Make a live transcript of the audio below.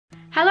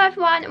Hello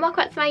everyone and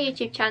welcome back to my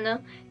YouTube channel.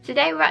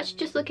 Today we're actually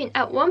just looking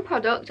at one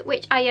product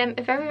which I am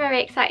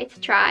very excited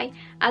to try,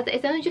 as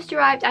it's only just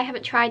arrived. I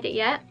haven't tried it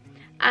yet,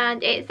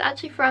 and it's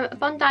actually from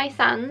Bondi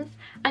Sands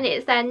and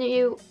it's their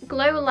new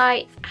Glo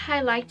Lights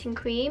highlighting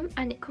cream,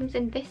 and it comes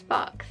in this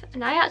box,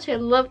 and I actually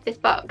love this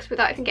box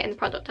without even getting the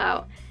product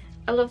out.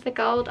 I love the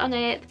gold on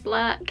it, the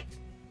black.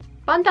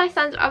 Bondi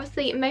Sands are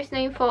obviously most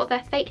known for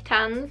their fake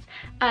tans,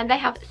 and they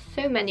have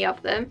so many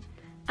of them,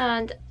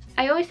 and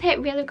I always hear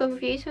really good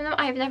reviews from them.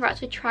 I have never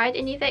actually tried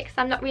any of it because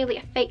I'm not really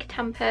a fake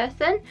tan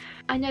person.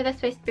 I know they're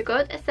supposed to be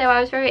good, so I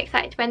was very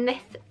excited when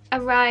this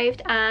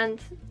arrived,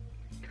 and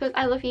because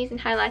I love using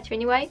highlighter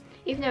anyway,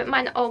 even though it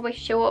might not always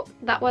show up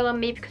that well on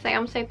me because I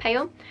am so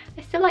pale,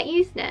 I still like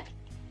using it.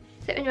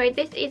 So anyway,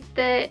 this is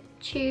the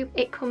tube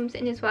it comes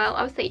in as well.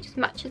 Obviously it just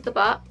matches the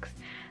box,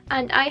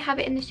 and I have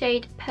it in the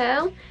shade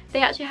Pearl.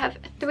 They actually have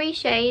 3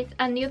 shades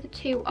and the other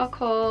 2 are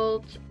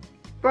called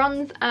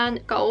Bronze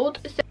and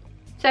Gold.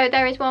 So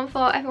there is one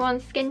for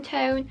everyone's skin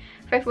tone,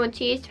 for everyone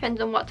to use,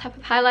 depending on what type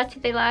of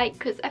highlighter they like,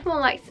 because everyone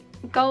likes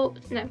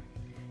gold,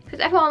 because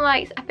everyone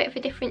likes a bit of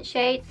a different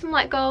shade. Some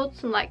like gold,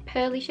 some like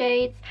pearly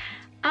shades.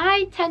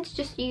 I tend to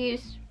just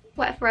use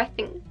whatever I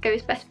think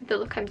goes best with the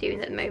look I'm doing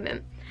at the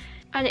moment.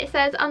 And it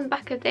says on the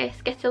back of this,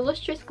 get a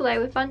lustrous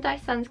glow with Bondi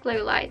Sands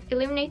Glo Lights.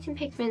 Illuminating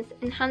pigments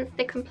enhance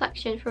the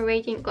complexion for a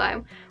radiant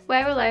glow.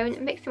 Wear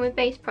alone, mixing with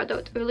base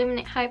product, or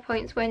illuminate high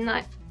points when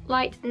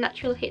light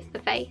naturally hits the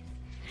face.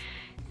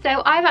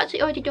 So I've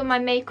actually already done my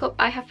makeup.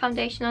 I have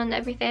foundation on and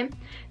everything,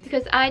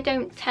 because I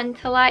don't tend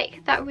to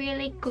like that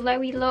really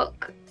glowy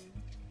look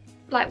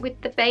like with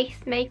the base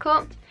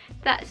makeup.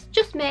 That's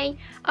just me.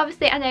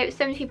 Obviously I know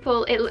so many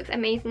people it looks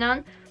amazing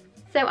on,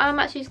 so I'm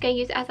actually just going to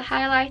use it as a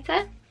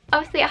highlighter.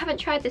 Obviously I haven't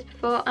tried this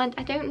before and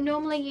I don't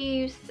normally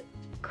use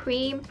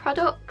cream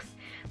products,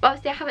 but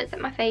obviously I haven't set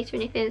my face or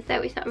anything,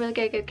 so it's not really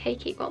going to go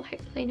cakey, well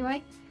hopefully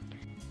anyway.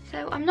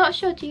 So I'm not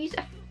sure to use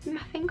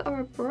my finger or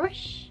a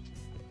brush.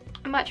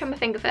 I might try my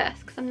finger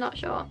first because I'm not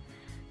sure.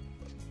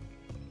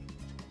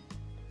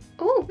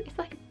 Oh, it's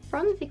like a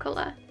bronzy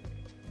colour.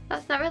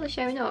 That's not really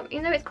showing up.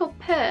 Even though it's called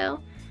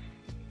Pearl,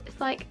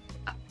 it's like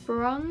a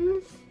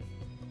bronze.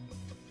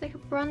 It's like a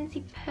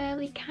bronzy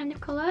pearly kind of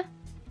colour.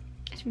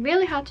 It's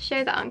really hard to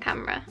show that on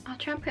camera. I'll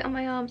try and put it on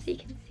my arm so you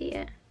can see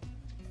it.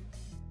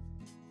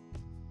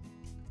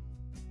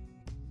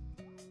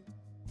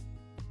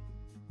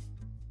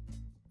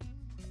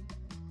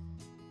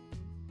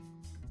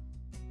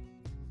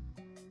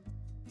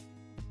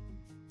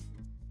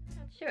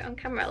 Show it on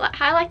camera. Like,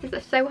 highlighters are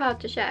so hard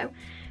to show,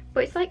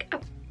 but it's like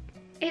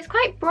it's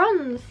quite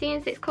bronze seeing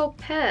as it's called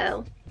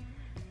Pearl,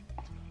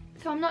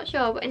 so I'm not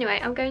sure, but anyway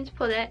I'm going to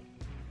put it,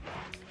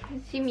 I'll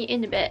zoom you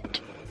in a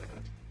bit.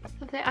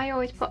 I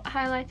always put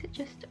highlighter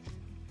just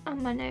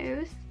on my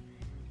nose.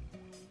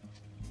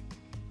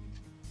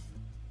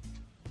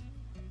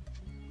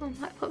 Oh, I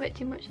might put a bit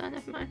too much there,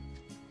 never mind.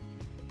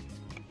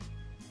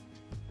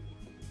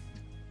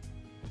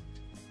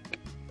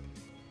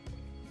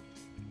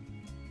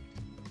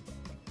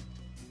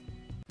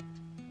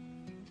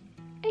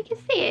 You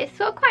can see it's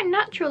sort of quite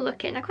natural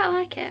looking. I quite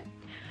like it.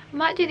 I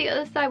might do the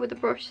other side with the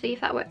brush, see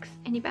if that works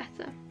any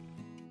better.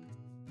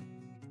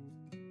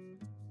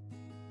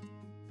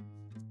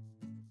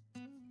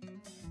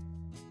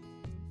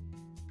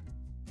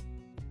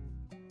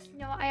 You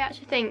know what, I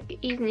actually think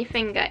using your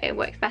finger it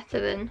works better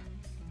than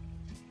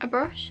a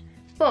brush,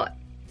 but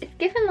it's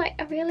given like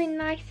a really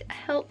nice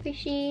healthy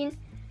sheen.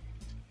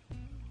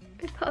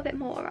 Let's put a bit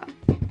more on,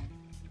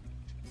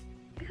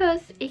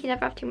 because you can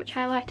never have too much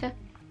highlighter.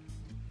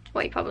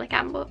 Well, you probably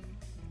can, but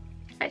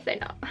I say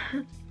not.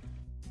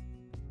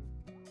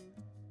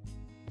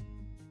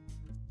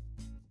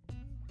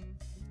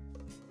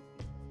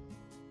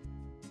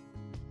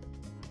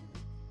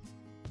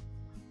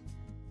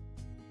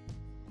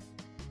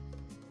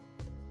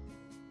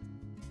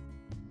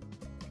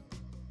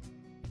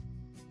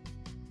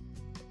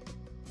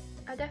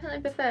 I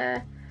definitely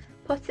prefer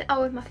putting it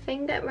on with my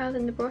finger rather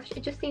than the brush.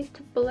 It just seems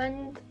to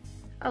blend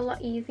a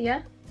lot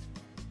easier.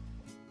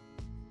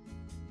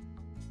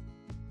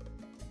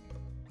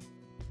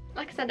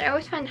 Like I said, I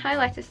always find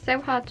highlighters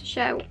so hard to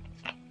show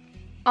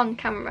on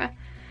camera,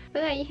 but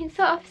there you can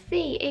sort of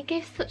see it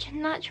gives such a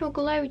natural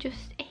glow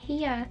just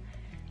here,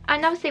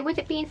 and obviously with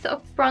it being sort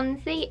of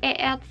bronzy it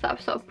adds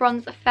sort of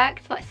bronze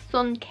effect, like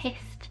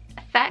sun-kissed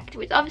effect,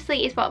 which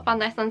obviously is what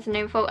Bondi Sands are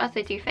known for, as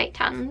they do fake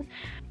tans.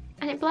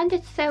 And it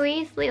blended so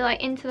easily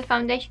like into the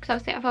foundation, because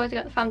obviously I've always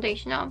got the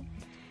foundation on.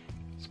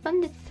 It's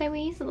blended so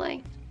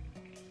easily.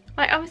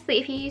 Like obviously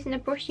if you're using a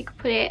brush you could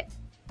put it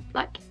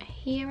like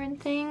here and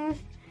things,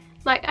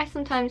 like I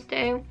sometimes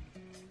do.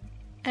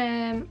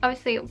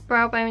 Obviously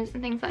brow bones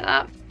and things like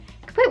that.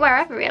 You can put it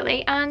wherever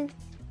really, and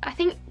I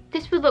think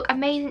this would look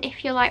amazing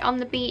if you're like on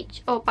the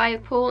beach or by a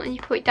pool and you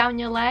put it down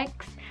your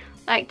legs,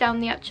 like down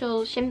the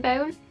actual shin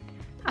bone.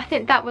 I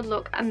think that would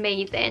look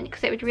amazing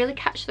because it would really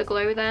catch the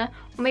glow there,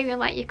 or maybe on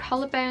like your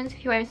collarbones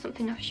if you're wearing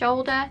something off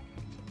shoulder.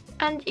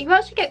 And you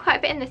actually get quite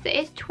a bit in this. It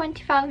is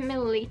 25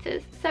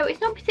 millilitres, so it's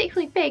not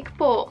particularly big,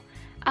 but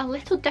a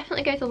little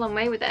definitely goes a long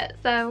way with it.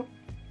 So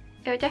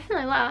it would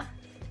definitely last.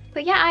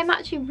 But yeah, I'm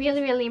actually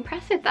really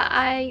impressed with that.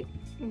 I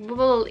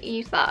will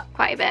use that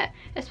quite a bit,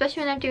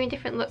 especially when I'm doing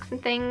different looks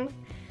and things,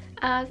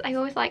 as I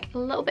always like a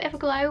little bit of a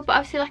glow. But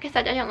obviously, like I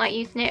said, I don't like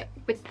using it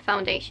with the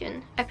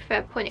foundation. I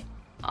prefer putting it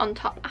on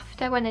top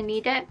after when I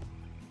need it.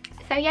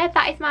 So yeah,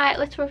 that is my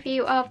little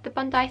review of the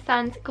Bondi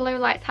Sands Glo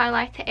Lights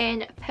highlighter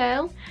in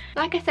Pearl.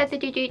 Like I said, they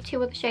do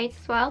 2 other shades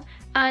as well,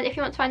 and if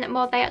you want to find out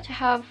more, they actually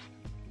have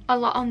a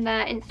lot on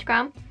their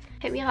Instagram.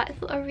 Hope you liked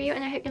this little review,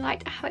 and I hope you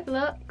liked how it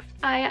looks.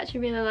 I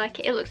actually really like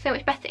it. It looks so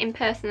much better in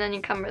person than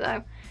in camera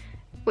though,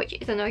 which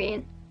is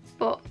annoying.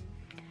 But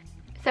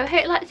so I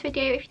hope you liked this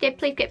video. If you did,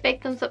 please get a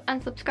big thumbs up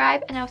and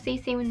subscribe, and I'll see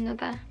you soon with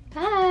another.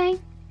 Bye!